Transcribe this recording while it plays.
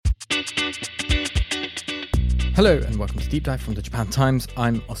Hello and welcome to Deep Dive from the Japan Times.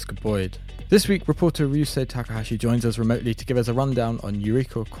 I'm Oscar Boyd. This week, reporter Ryusei Takahashi joins us remotely to give us a rundown on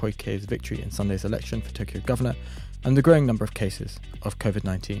Yuriko Koike's victory in Sunday's election for Tokyo governor and the growing number of cases of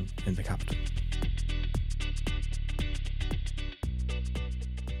COVID-19 in the capital.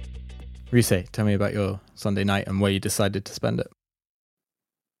 Ryusei, tell me about your Sunday night and where you decided to spend it.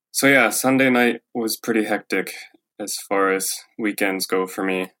 So Sunday night was pretty hectic as far as weekends go for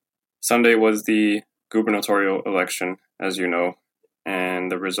me. Sunday was the gubernatorial election, as you know,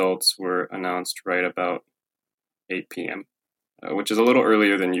 and the results were announced right about 8 p.m., which is a little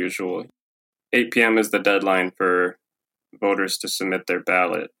earlier than usual. 8 p.m. is the deadline for voters to submit their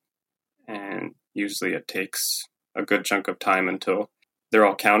ballot, and usually it takes a good chunk of time until they're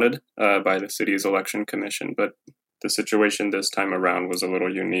all counted by the city's election commission. But the situation this time around was a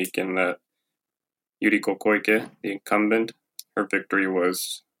little unique in that Yuriko Koike, the incumbent, her victory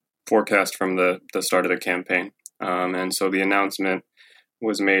was forecast from the start of the campaign. And so the announcement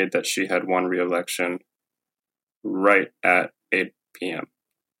was made that she had won re-election right at 8 p.m.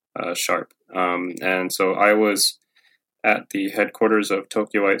 Sharp. And so I was at the headquarters of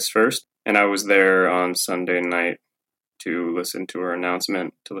Tokyoites First, and I was there on Sunday night to listen to her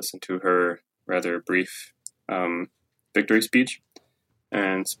announcement, to listen to her rather brief victory speech,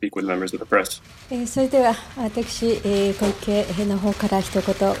 and speak with members of the press. それでは私、小池の方から一言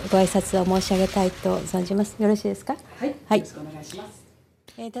ご挨拶を申し上げたいと存じます。よろしいですか？はい。よろしくお願いします。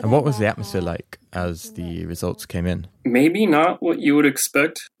And what was the atmosphere like as the results came in? Maybe not what you would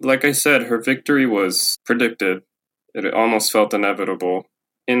expect. Like I said, her victory was predicted. It almost felt inevitable.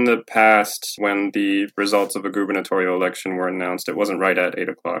 In the past, when the results of a gubernatorial election were announced, it wasn't right at 8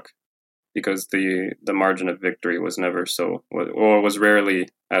 o'clock because the margin of victory was never or was rarely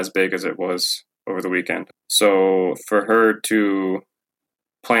as big as it was over the weekend. So for her to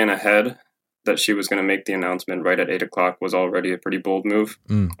plan ahead that she was going to make the announcement right at 8 o'clock was already a pretty bold move.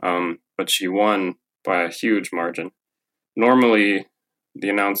 But she won by a huge margin. Normally, the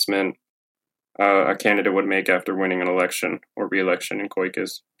announcement a candidate would make after winning an election or re-election in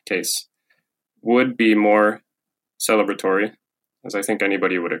Koike's case would be more celebratory, as I think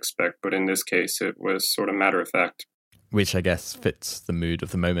anybody would expect. But in this case, it was sort of matter of fact. Which I guess fits the mood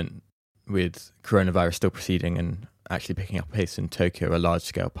of the moment, with coronavirus still proceeding and actually picking up pace in Tokyo. A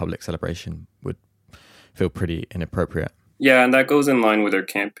large-scale public celebration would feel pretty inappropriate. Yeah, and that goes in line with her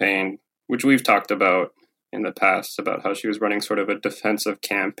campaign, which we've talked about in the past, about how she was running sort of a defensive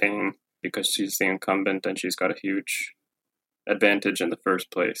campaign because she's the incumbent and she's got a huge advantage in the first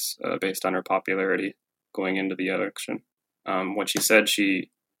place based on her popularity going into the election. What she said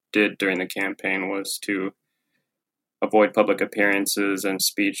she did during the campaign was to avoid public appearances and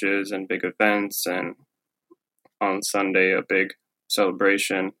speeches and big events, and on Sunday a big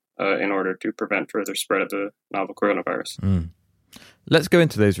celebration in order to prevent further spread of the novel coronavirus. Let's go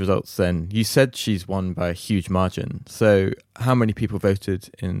into those results then. You said she's won by a huge margin. So how many people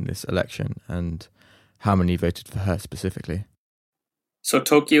voted in this election and how many voted for her specifically? So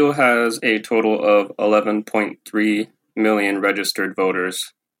Tokyo has a total of 11.3 million registered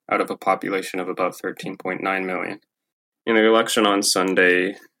voters out of a population of about 13.9 million. In the election on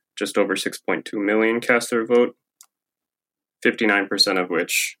Sunday, just over 6.2 million cast their vote, 59% of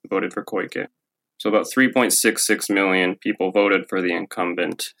which voted for Koike. So about 3.66 million people voted for the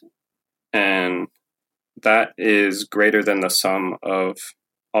incumbent, and that is greater than the sum of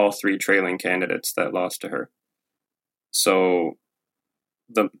all three trailing candidates that lost to her. So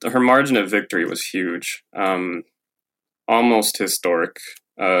her margin of victory was huge, almost historic.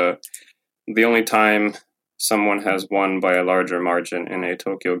 The only time someone has won by a larger margin in a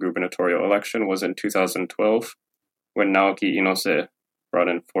Tokyo gubernatorial election was in 2012, when Naoki Inose brought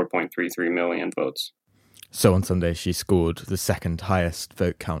in 4.33 million votes. So on Sunday, she scored the second highest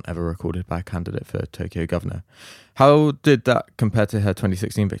vote count ever recorded by a candidate for Tokyo governor. How did that compare to her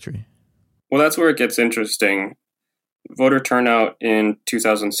 2016 victory? Well, that's where it gets interesting. Voter turnout in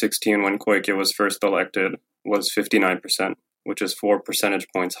 2016, when Koike was first elected, was 59%, which is 4 percentage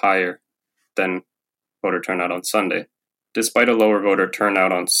points higher than voter turnout on Sunday. Despite a lower voter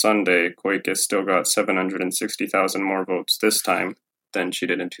turnout on Sunday, Koike still got 760,000 more votes this time than she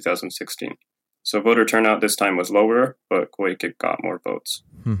did in 2016. So voter turnout this time was lower, but Koike got more votes.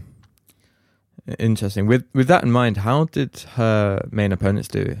 Interesting. With that in mind, how did her main opponents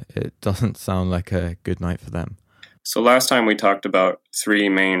do? It doesn't sound like a good night for them. So last time we talked about three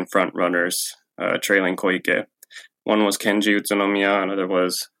main frontrunners trailing Koike. One was Kenji Utsunomiya, another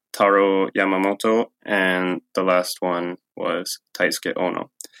was Taro Yamamoto, and the last one was Taisuke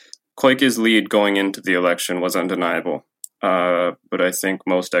Ono. Koike's lead going into the election was undeniable. but I think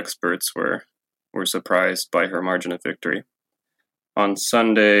most experts were surprised by her margin of victory. On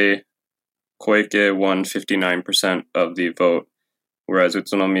Sunday, Koike won 59% of the vote, whereas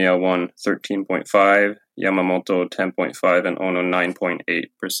Utsunomiya won 13.5%, Yamamoto 10.5%, and Ono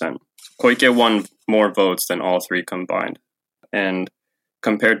 9.8%. Koike won more votes than all three combined. And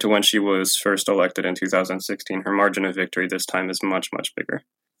compared to when she was first elected in 2016, her margin of victory this time is much, much bigger.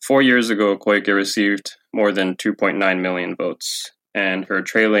 4 years ago, Koike received more than 2.9 million votes, and her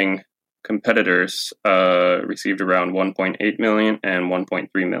trailing competitors received around 1.8 million and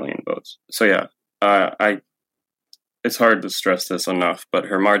 1.3 million votes. So yeah, it's hard to stress this enough, but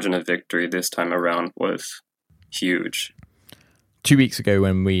her margin of victory this time around was huge. 2 weeks ago,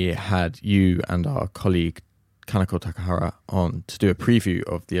 when we had you and our colleague Kanako Takahara on to do a preview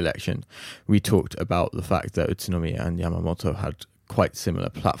of the election, we talked about the fact that Utsunomiya and Yamamoto had quite similar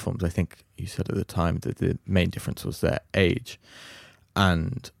platforms. I think you said at the time that the main difference was their age,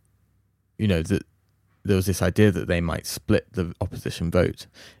 and that there was this idea that they might split the opposition vote.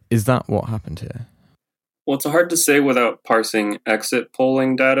 Is that what happened here? Well, it's hard to say without parsing exit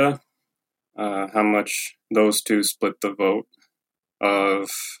polling data, how much those two split the vote of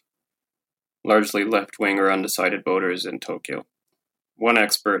largely left-wing or undecided voters in Tokyo. One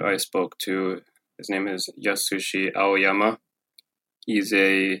expert I spoke to, his name is Yasushi Aoyama. He's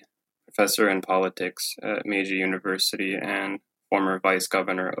a professor in politics at Meiji University and former vice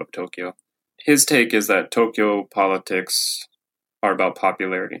governor of Tokyo. His take is that Tokyo politics are about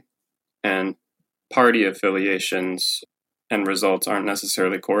popularity, and party affiliations and results aren't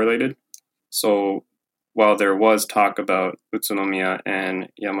necessarily correlated. So while there was talk about Utsunomiya and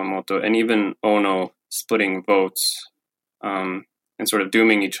Yamamoto and even Ono splitting votes and sort of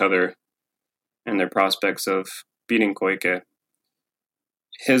dooming each other and their prospects of beating Koike,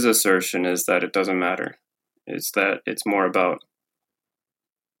 his assertion is that it doesn't matter. It's that it's more about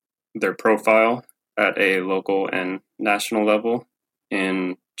their profile at a local and national level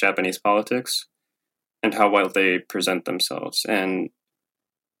in Japanese politics and how well they present themselves. And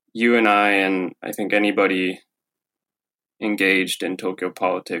you and I think anybody engaged in Tokyo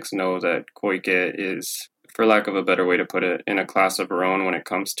politics know that Koike is, for lack of a better way to put it, in a class of her own when it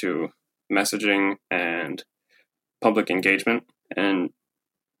comes to messaging and public engagement. And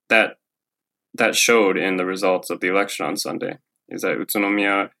that showed in the results of the election on Sunday, is that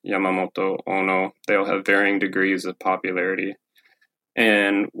Utsunomiya, Yamamoto, Ono, they all have varying degrees of popularity.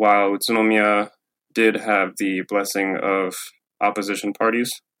 And while Utsunomiya did have the blessing of opposition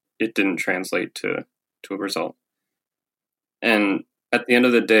parties, it didn't translate to a result. And at the end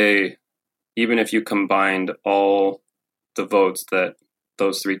of the day, even if you combined all the votes that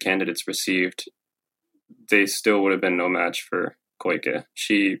those three candidates received, they still would have been no match for Koike.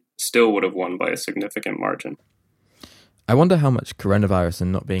 She still would have won by a significant margin. I wonder how much coronavirus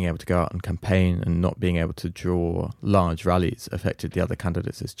and not being able to go out and campaign and not being able to draw large rallies affected the other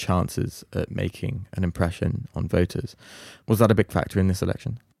candidates' chances at making an impression on voters. Was that a big factor in this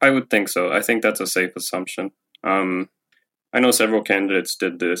election? I would think so. I think that's a safe assumption. I know several candidates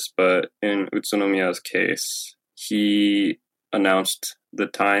did this, but in Utsunomiya's case, he announced the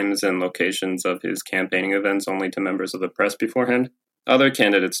times and locations of his campaigning events only to members of the press beforehand. Other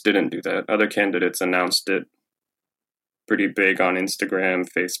candidates didn't do that. Other candidates announced it pretty big on Instagram,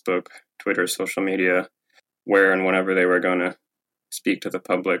 Facebook, Twitter, social media, where and whenever they were going to speak to the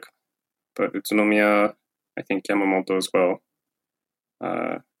public. But Utsunomiya, I think Yamamoto as well,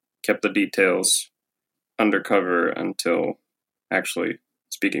 kept the details undercover until actually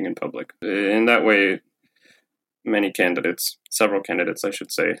speaking in public. In that way, several candidates, I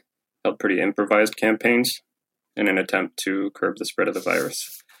should say, held pretty improvised campaigns in an attempt to curb the spread of the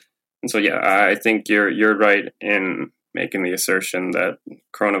virus. And so, yeah, I think you're right in making the assertion that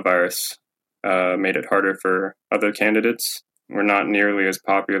coronavirus made it harder for other candidates who were not nearly as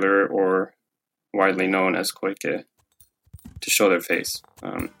popular or widely known as Koike to show their face,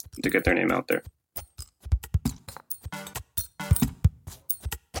 to get their name out there.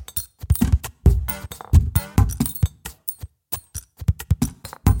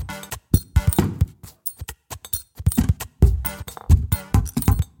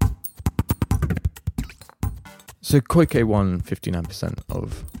 So Koike won 59%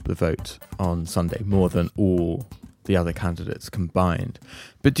 of the vote on Sunday, more than all the other candidates combined.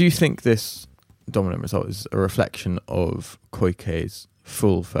 But do you think this dominant result is a reflection of Koike's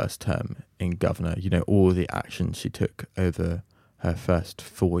full first term in governor, all the actions she took over her first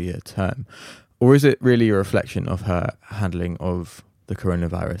 4-year term? Or is it really a reflection of her handling of the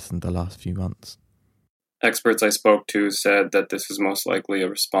coronavirus in the last few months? Experts I spoke to said that this is most likely a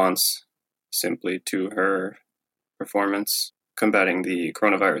response simply to her performance combating the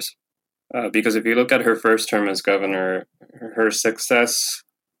coronavirus. Because if you look at her first term as governor, her success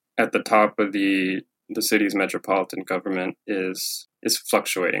at the top of the city's metropolitan government is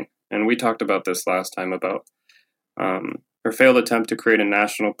fluctuating. And we talked about this last time about her failed attempt to create a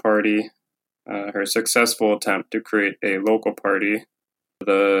national party, her successful attempt to create a local party,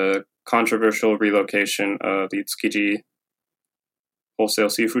 the controversial relocation of the Tsukiji wholesale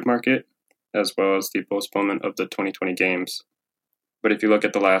seafood market, as well as the postponement of the 2020 games. But if you look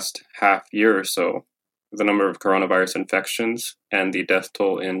at the last half year or so, the number of coronavirus infections and the death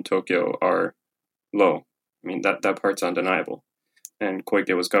toll in Tokyo are low. I mean, that part's undeniable. And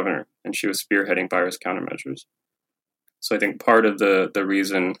Koike was governor, and she was spearheading virus countermeasures. So I think part of the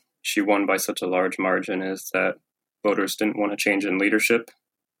reason she won by such a large margin is that voters didn't want a change in leadership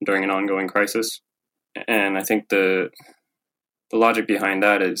during an ongoing crisis. And I think the logic behind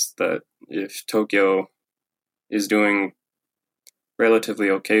that is that if Tokyo is doing relatively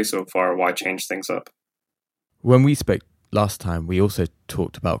okay so far, why change things up? When we spoke last time, we also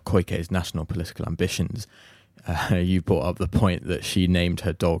talked about Koike's national political ambitions. You brought up the point that she named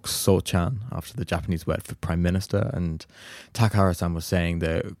her dog So-chan after the Japanese word for prime minister, and Takahara-san was saying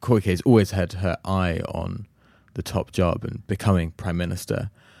that Koike's always had her eye on the top job and becoming prime minister.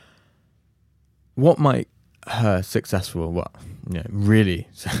 What might her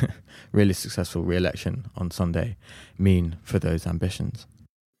really successful re-election on Sunday mean for those ambitions?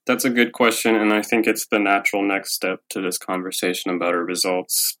 That's a good question, and I think it's the natural next step to this conversation about her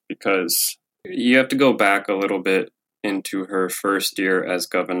results, because you have to go back a little bit into her first year as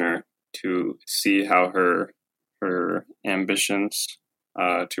governor to see how her ambitions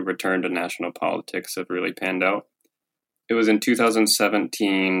to return to national politics have really panned out. It was in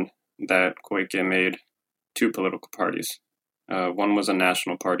 2017 that Koike made two political parties. One was a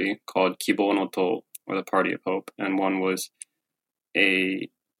national party called Kibo no To, or the Party of Hope, and one was a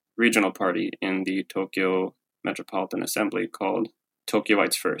regional party in the Tokyo Metropolitan Assembly called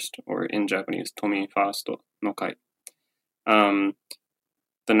Tokyoites First, or in Japanese, Tomi First no Kai. The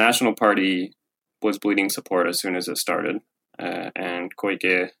national party was bleeding support as soon as it started, and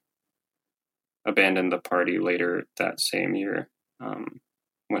Koike abandoned the party later that same year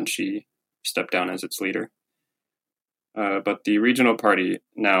when she stepped down as its leader. But the regional party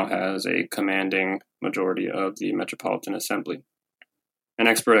now has a commanding majority of the Metropolitan Assembly. An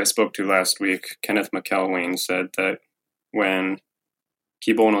expert I spoke to last week, Kenneth McElwain, said that when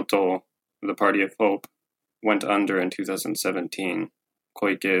Kibo no To, the Party of Hope, went under in 2017,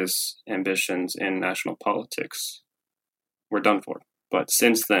 Koike's ambitions in national politics were done for. But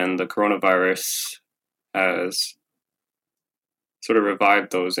since then, the coronavirus has sort of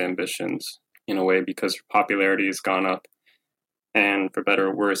revived those ambitions in a way, because her popularity has gone up, and for better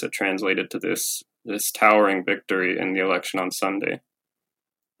or worse, it translated to this towering victory in the election on Sunday.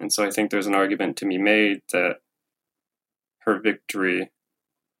 And so I think there's an argument to be made that her victory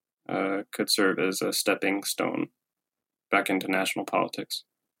could serve as a stepping stone back into national politics.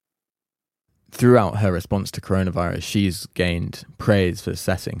 Throughout her response to coronavirus, she's gained praise for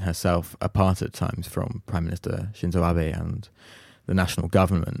setting herself apart at times from Prime Minister Shinzo Abe and the national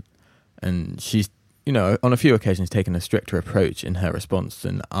government. And she's, on a few occasions taken a stricter approach in her response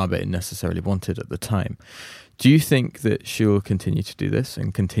than Abe necessarily wanted at the time. Do you think that she'll continue to do this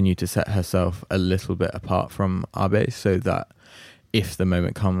and continue to set herself a little bit apart from Abe, so that if the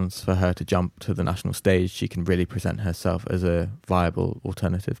moment comes for her to jump to the national stage, she can really present herself as a viable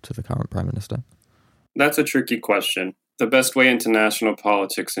alternative to the current prime minister? That's a tricky question. The best way into national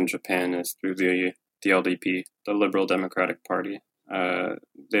politics in Japan is through the LDP, the Liberal Democratic Party.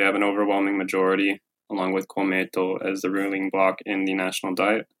 They have an overwhelming majority, along with Komeito as the ruling bloc in the National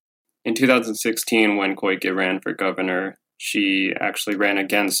Diet. In 2016, when Koike ran for governor, she actually ran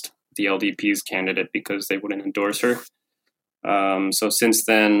against the LDP's candidate because they wouldn't endorse her. So since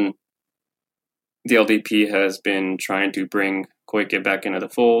then, the LDP has been trying to bring Koike back into the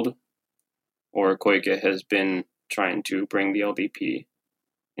fold, or Koike has been trying to bring the LDP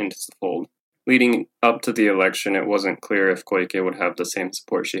into the fold. Leading up to the election, it wasn't clear if Koike would have the same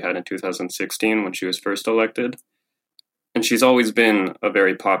support she had in 2016 when she was first elected. And she's always been a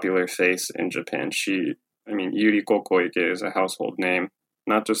very popular face in Japan. Yuriko Koike is a household name,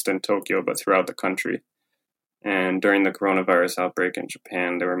 not just in Tokyo, but throughout the country. And during the coronavirus outbreak in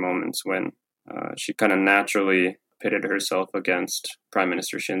Japan, there were moments when she kind of naturally pitted herself against Prime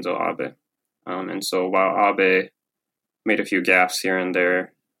Minister Shinzo Abe. And so while Abe made a few gaffes here and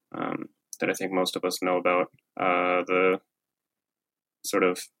there that I think most of us know about, the sort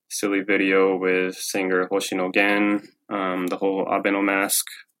of silly video with singer Hoshino Gen, the whole Abe no mask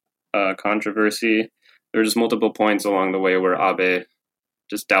controversy, there were just multiple points along the way where Abe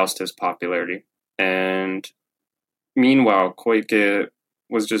just doused his popularity. And meanwhile, Koike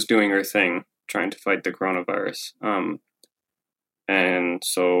was just doing her thing, trying to fight the coronavirus. And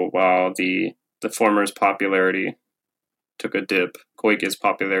so while the former's popularity took a dip, Koike's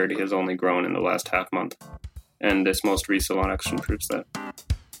popularity has only grown in the last half month. And this most recent election proves that.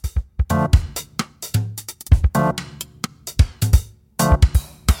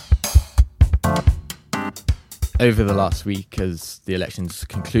 Over the last week, as the elections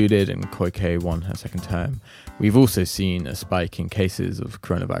concluded and Koike won her second term, we've also seen a spike in cases of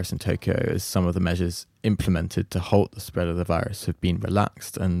coronavirus in Tokyo as some of the measures implemented to halt the spread of the virus have been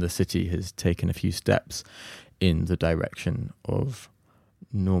relaxed and the city has taken a few steps in the direction of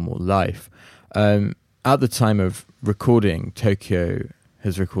normal life. At the time of recording, Tokyo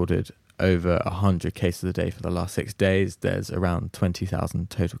has recorded over 100 cases a day for the last 6 days. There's around 20,000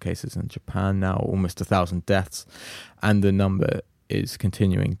 total cases in Japan now, almost 1,000 deaths, and the number is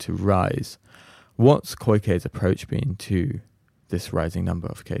continuing to rise. What's Koike's approach been to this rising number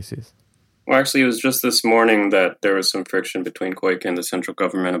of cases? Well, actually, it was just this morning that there was some friction between Koike and the central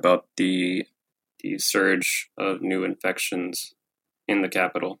government about the surge of new infections in the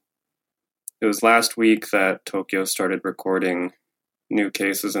capital. It was last week that Tokyo started recording new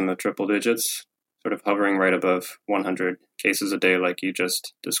cases in the triple digits, sort of hovering right above 100 cases a day like you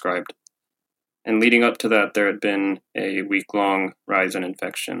just described. And leading up to that, there had been a week-long rise in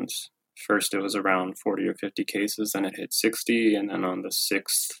infections. First, it was around 40 or 50 cases, then it hit 60, and then on the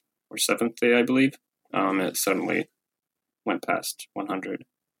 6th or 7th day, I believe, it suddenly went past 100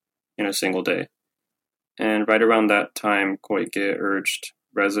 in a single day. And right around that time, Koike urged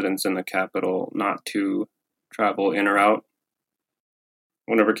residents in the capital not to travel in or out.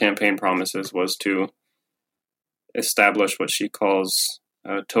 One of her campaign promises was to establish what she calls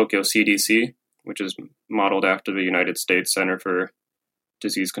Tokyo CDC, which is modeled after the United States Center for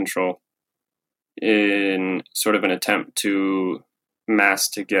Disease Control, in sort of an attempt to mass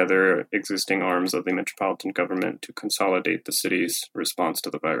together existing arms of the metropolitan government to consolidate the city's response to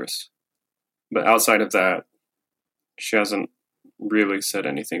the virus. But outside of that, she hasn't really said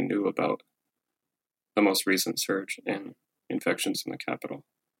anything new about the most recent surge in infections in the capital.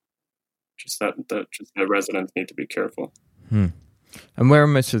 Just that the residents need to be careful. And where are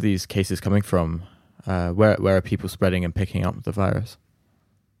most of these cases coming from? Where are people spreading and picking up the virus?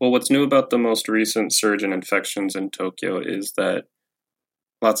 Well, what's new about the most recent surge in infections in Tokyo is that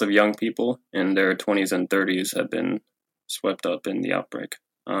lots of young people in their 20s and 30s have been swept up in the outbreak.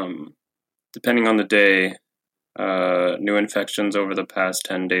 Depending on the day, new infections over the past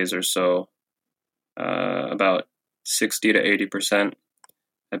 10 days or so, about 60 to 80%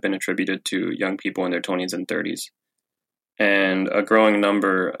 have been attributed to young people in their 20s and 30s. And a growing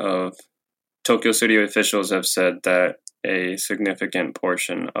number of Tokyo City officials have said that a significant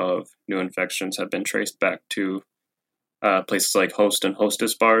portion of new infections have been traced back to places like host and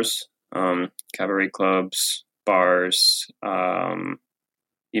hostess bars, cabaret clubs, bars,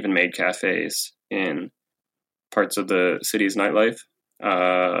 even maid cafes in parts of the city's nightlife.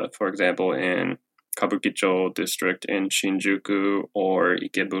 For example, in Kabukicho district in Shinjuku or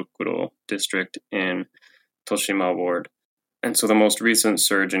Ikebukuro district in Toshima ward. And so the most recent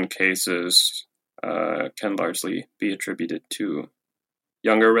surge in cases can largely be attributed to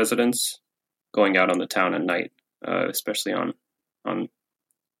younger residents going out on the town at night, especially on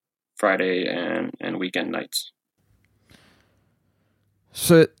Friday and weekend nights.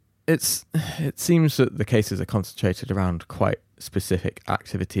 So it seems that the cases are concentrated around quite specific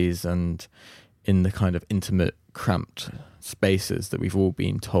activities and in the kind of intimate, cramped spaces that we've all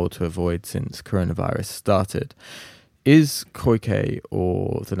been told to avoid since coronavirus started. Is Koike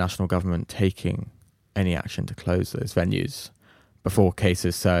or the national government taking any action to close those venues before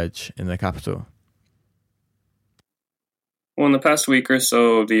cases surge in the capital? Well, in the past week or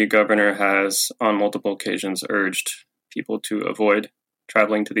so, the governor has on multiple occasions urged people to avoid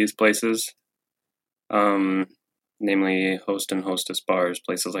traveling to these places, namely host and hostess bars,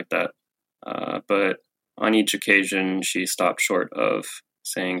 places like that. But on each occasion, she stopped short of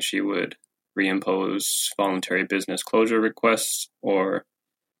saying she would reimpose voluntary business closure requests or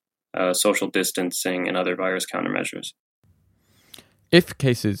social distancing and other virus countermeasures. If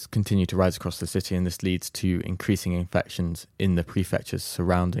cases continue to rise across the city and this leads to increasing infections in the prefectures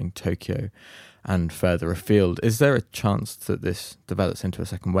surrounding Tokyo and further afield, is there a chance that this develops into a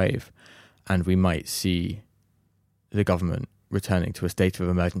second wave and we might see the government returning to a state of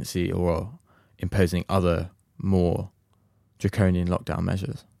emergency or imposing other more draconian lockdown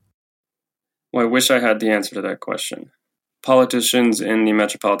measures? Well, I wish I had the answer to that question. Politicians in the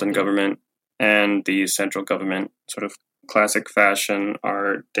metropolitan government and the central government, sort of classic fashion,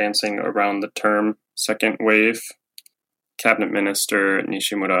 are dancing around the term second wave. Cabinet Minister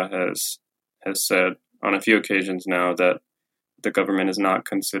Nishimura has said on a few occasions now that the government is not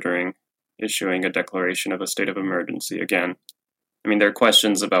considering issuing a declaration of a state of emergency again. I mean, there are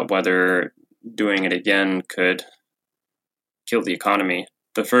questions about whether doing it again could kill the economy.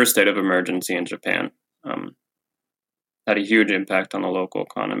 The first state of emergency in Japan had a huge impact on the local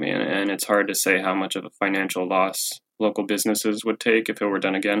economy, and it's hard to say how much of a financial loss local businesses would take if it were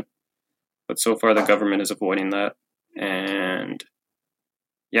done again. But so far, the government is avoiding that. And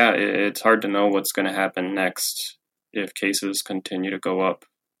yeah, it's hard to know what's going to happen next if cases continue to go up.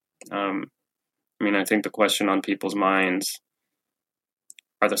 I mean, I think the question on people's minds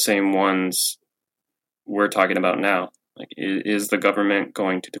are the same ones we're talking about now. Like, is the government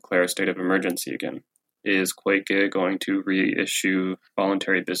going to declare a state of emergency again? Is Koike going to reissue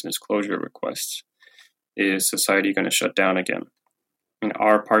voluntary business closure requests? Is society going to shut down again? I mean,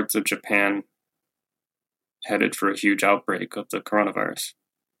 are parts of Japan headed for a huge outbreak of the coronavirus?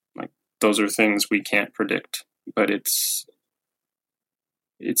 Like, those are things we can't predict, but it's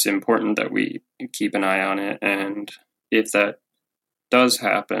important that we keep an eye on it. And if that does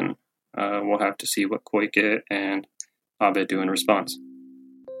happen, we'll have to see what Koike and Abe do in response.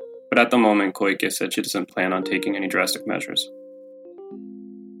 But at the moment, Koike said she doesn't plan on taking any drastic measures.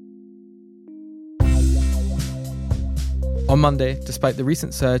 On Monday, despite the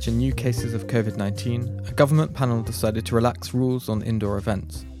recent surge in new cases of COVID-19, a government panel decided to relax rules on indoor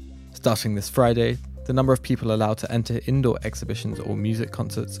events. Starting this Friday, the number of people allowed to enter indoor exhibitions or music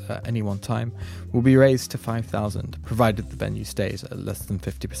concerts at any one time will be raised to 5,000, provided the venue stays at less than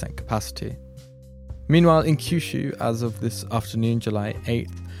 50% capacity. Meanwhile, in Kyushu, as of this afternoon, July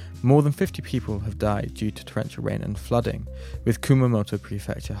 8th, more than 50 people have died due to torrential rain and flooding, with Kumamoto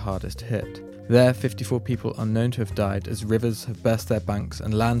Prefecture hardest hit. There, 54 people are known to have died as rivers have burst their banks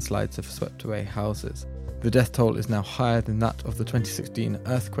and landslides have swept away houses. The death toll is now higher than that of the 2016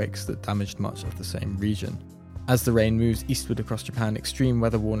 earthquakes that damaged much of the same region. As the rain moves eastward across Japan, extreme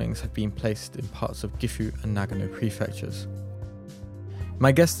weather warnings have been placed in parts of Gifu and Nagano prefectures.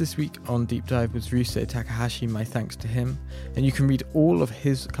 My guest this week on Deep Dive was Ryusei Takahashi. My thanks to him, and you can read all of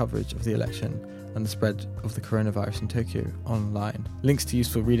his coverage of the election and the spread of the coronavirus in Tokyo online. Links to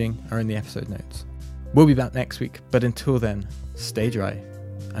useful reading are in the episode notes. We'll be back next week, but until then, stay dry,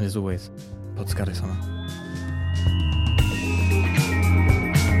 and as always, Otsukare-sama.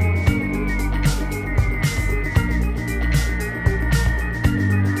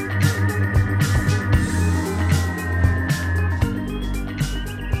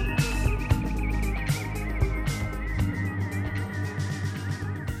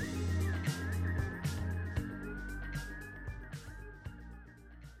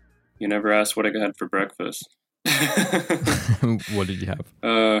 You never asked what I had for breakfast. What did you have?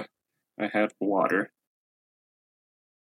 I had water.